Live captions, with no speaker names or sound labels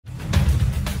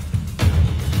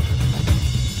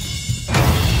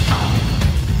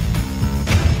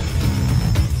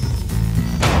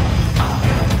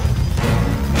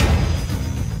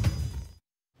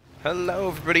Hello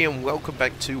everybody and welcome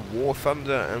back to War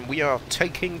Thunder, and we are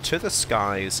taking to the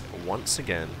skies once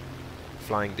again,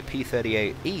 flying the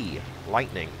P-38E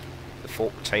Lightning, the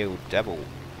fork-tailed devil,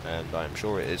 and I'm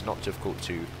sure it is not difficult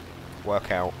to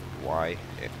work out why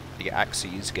the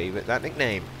Axis gave it that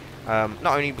nickname. Not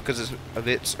only because of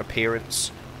its appearance,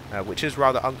 which is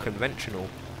rather unconventional,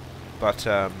 but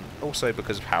also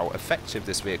because of how effective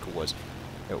this vehicle was.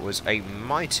 It was a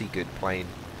mighty good plane,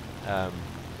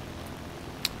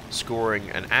 scoring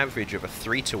an average of a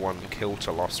 3-to-1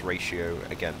 kill-to-loss ratio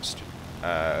against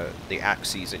the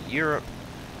Axis in Europe,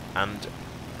 and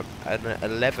an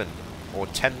 11 or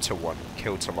 10-to-1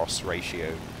 kill-to-loss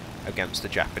ratio against the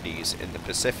Japanese in the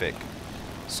Pacific.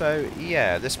 So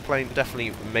yeah, this plane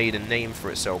definitely made a name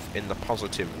for itself in the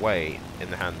positive way in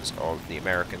the hands of the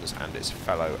Americans and its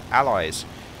fellow allies.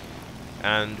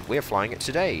 And we're flying it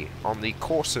today on the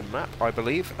Corson map, I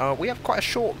believe. We have quite a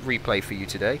short replay for you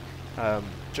today.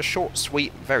 Just short,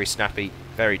 sweet, very snappy,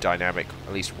 very dynamic,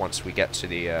 at least once we get to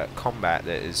the combat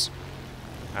that is.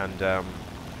 And,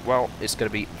 well, it's going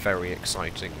to be very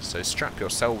exciting, so strap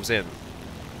yourselves in.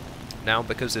 Now,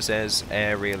 because this is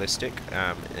air realistic,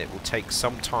 it will take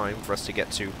some time for us to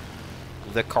get to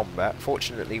the combat.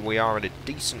 Fortunately, we are in a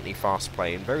decently fast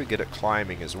plane, very good at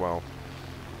climbing as well.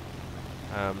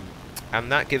 And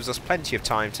that gives us plenty of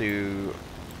time to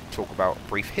talk about a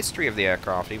brief history of the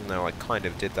aircraft, even though I kind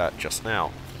of did that just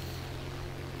now.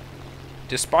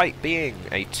 Despite being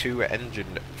a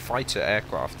two-engine fighter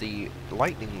aircraft, the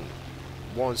Lightning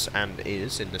was and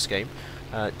is, in this game,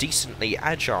 decently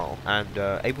agile and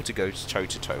able to go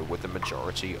toe-to-toe with the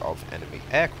majority of enemy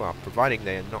aircraft, providing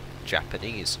they are not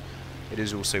Japanese. It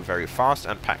is also very fast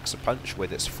and packs a punch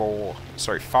with its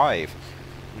 5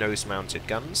 nose-mounted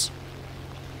guns,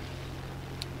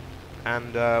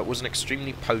 and was an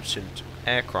extremely potent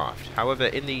aircraft. However,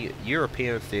 in the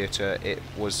European theatre, it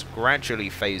was gradually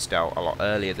phased out a lot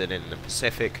earlier than in the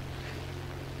Pacific,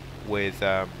 with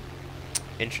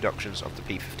introductions of the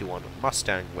P-51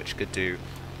 Mustang, which could do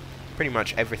pretty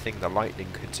much everything the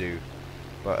Lightning could do,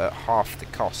 but at half the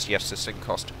cost. Yes, this thing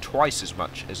cost twice as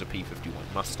much as a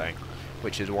P-51 Mustang,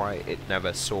 which is why it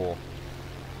never saw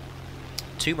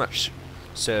too much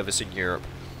service in Europe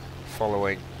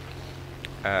following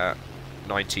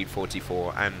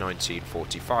 1944 and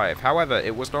 1945. However,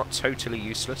 it was not totally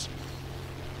useless,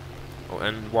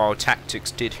 and while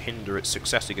tactics did hinder its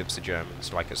success against the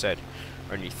Germans, like I said,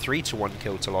 only 3-to-1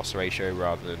 kill-to-loss ratio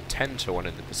rather than 10-to-1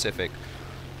 in the Pacific,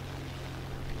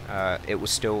 it was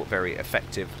still very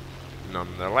effective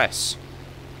nonetheless.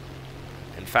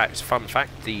 In fact, fun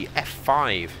fact, the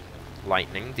F-5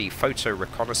 Lightning, the photo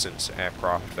reconnaissance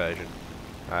aircraft version,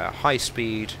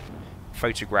 high-speed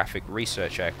photographic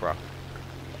research aircraft,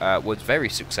 was very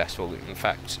successful. In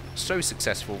fact, so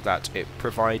successful that it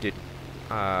provided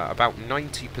about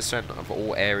 90% of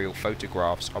all aerial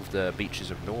photographs of the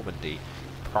beaches of Normandy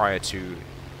prior to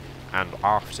and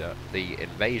after the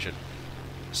invasion.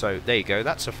 So there you go,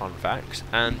 that's a fun fact.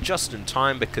 And just in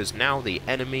time, because now the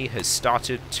enemy has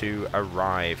started to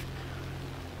arrive.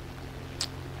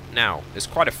 Now, there's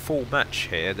quite a full match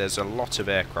here. There's a lot of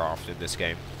aircraft in this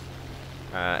game.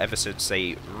 Ever since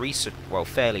they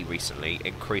fairly recently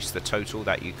increased the total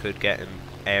that you could get in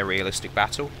air realistic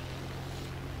battle.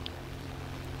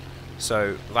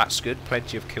 So that's good,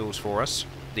 plenty of kills for us.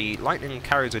 The Lightning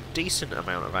carries a decent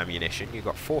amount of ammunition. You've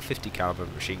got 450 caliber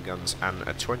machine guns and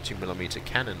a 20mm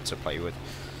cannon to play with,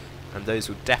 and those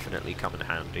will definitely come in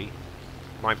handy.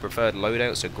 My preferred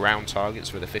loadouts are ground targets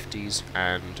for the 50s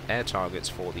and air targets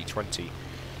for the 20,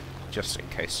 just in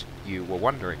case you were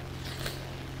wondering.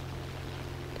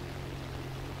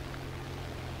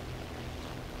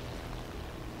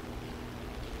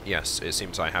 Yes, it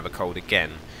seems I have a cold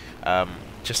again,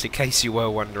 just in case you were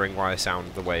wondering why I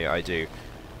sound the way I do.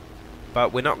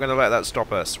 But we're not going to let that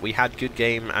stop us. We had good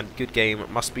game, and good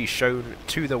game must be shown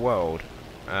to the world,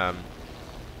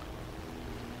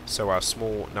 so our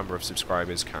small number of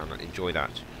subscribers can enjoy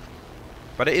that.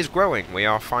 But it is growing. We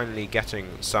are finally getting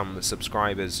some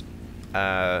subscribers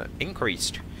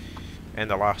increased in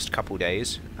the last couple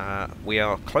days. We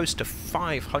are close to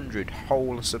 500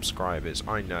 whole subscribers.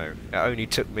 I know, it only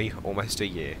took me almost a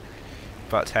year,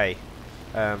 but hey,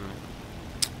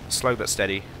 slow but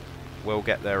steady, we'll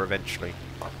get there eventually.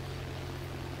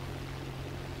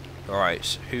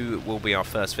 Alright, who will be our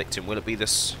first victim? Will it be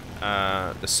this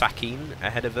the Sakine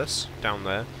ahead of us down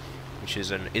there, which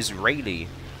is an Israeli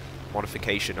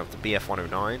modification of the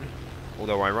Bf-109,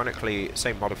 although ironically,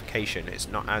 same modification, it's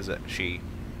not actually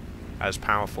as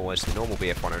powerful as the normal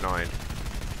Bf-109.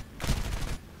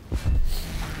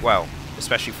 Well,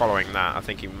 especially following that, I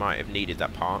think he might have needed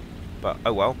that part, but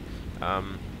oh well.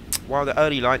 while the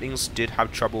early Lightnings did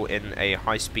have trouble in a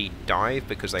high-speed dive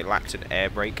because they lacked an air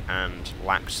brake and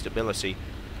lacked stability,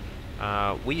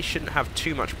 we shouldn't have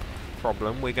too much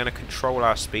problem. We're going to control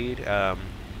our speed. We're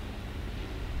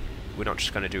not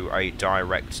just going to do a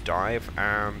direct dive,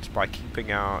 and by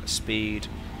keeping our speed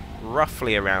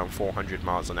roughly around 400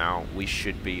 miles an hour, we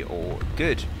should be all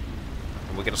good.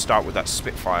 And we're going to start with that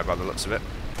Spitfire by the looks of it.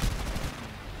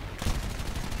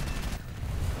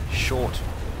 Short,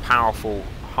 powerful,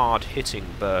 hard-hitting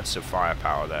bursts of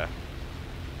firepower there.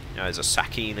 Now there's a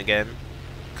Sakine again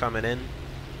coming in.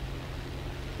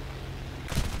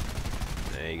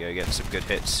 There you go, getting some good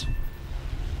hits.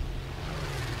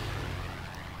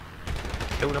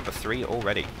 Kill number 3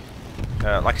 already.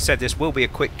 Like I said, this will be a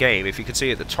quick game. If you can see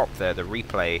at the top there, the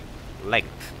replay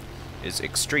length is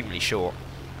extremely short.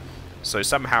 So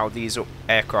somehow these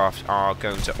aircraft are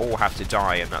going to all have to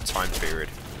die in that time period.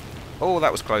 Oh,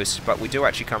 that was close, but we do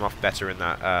actually come off better in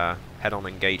that head-on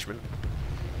engagement.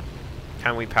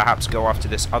 Can we perhaps go after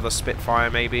this other Spitfire,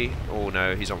 maybe? Oh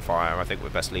no, he's on fire. I think we're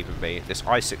best leave him be. This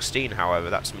I-16, however,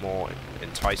 that's more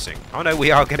enticing. Oh no, we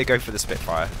are going to go for the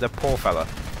Spitfire. The poor fella.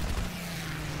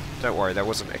 Don't worry, there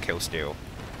wasn't a kill steal.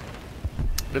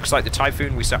 Looks like the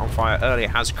Typhoon we set on fire earlier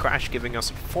has crashed, giving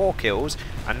us 4 kills,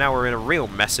 and now we're in a real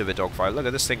mess of a dogfight. Look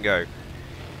at this thing go.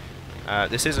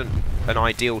 This isn't an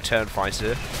ideal turn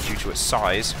fighter due to its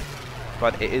size,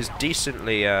 but it is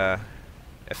decently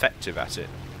effective at it.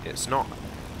 It's not,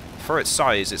 for its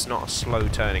size, it's not a slow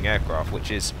turning aircraft,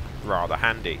 which is rather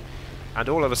handy. And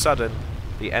all of a sudden,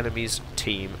 the enemy's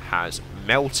team has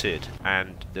melted,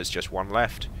 and there's just one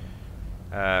left.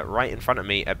 Right in front of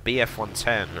me, a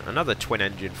Bf-110, another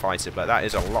twin-engine fighter, but that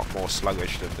is a lot more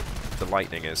sluggish than the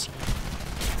Lightning is.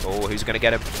 Oh, who's going to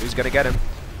get him? Who's going to get him?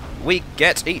 We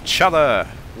get each other!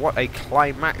 What a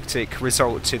climactic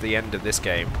result to the end of this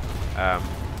game.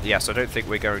 Yes, I don't think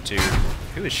we're going to...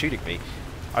 Who is shooting me?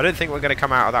 I don't think we're going to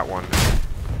come out of that one,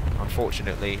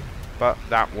 unfortunately, but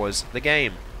that was the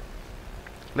game.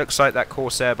 Looks like that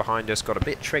Corsair behind us got a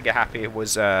bit trigger happy. It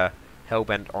was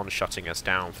hell-bent on shutting us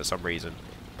down for some reason.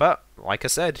 But, like I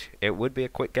said, it would be a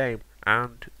quick game,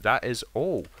 and that is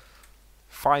all.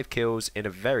 5 kills in a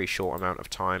very short amount of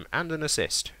time, and an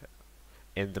assist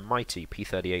in the mighty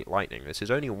P-38 Lightning. This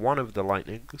is only one of the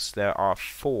Lightnings. There are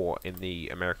 4 in the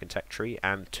American Tech Tree,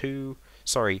 and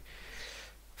 3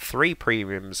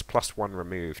 premiums plus 1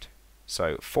 removed.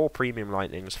 So 4 premium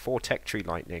Lightnings, 4 Tech Tree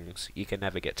Lightnings. You can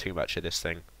never get too much of this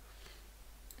thing.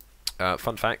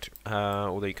 Fun fact,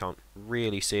 although you can't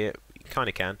really see it, you kind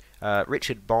of can.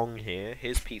 Richard Bong here,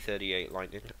 his P-38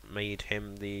 Lightning made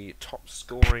him the top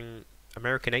scoring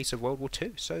American ace of World War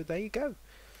II. So there you go.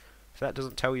 If that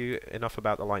doesn't tell you enough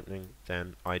about the Lightning,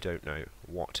 then I don't know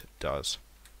what does.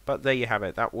 But there you have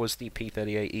it. That was the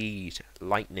P-38E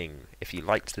Lightning. If you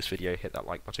liked this video, hit that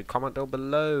like button. Comment down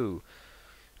below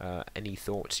any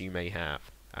thoughts you may have.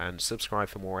 And subscribe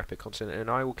for more epic content. And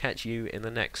I will catch you in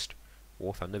the next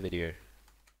War Thunder video.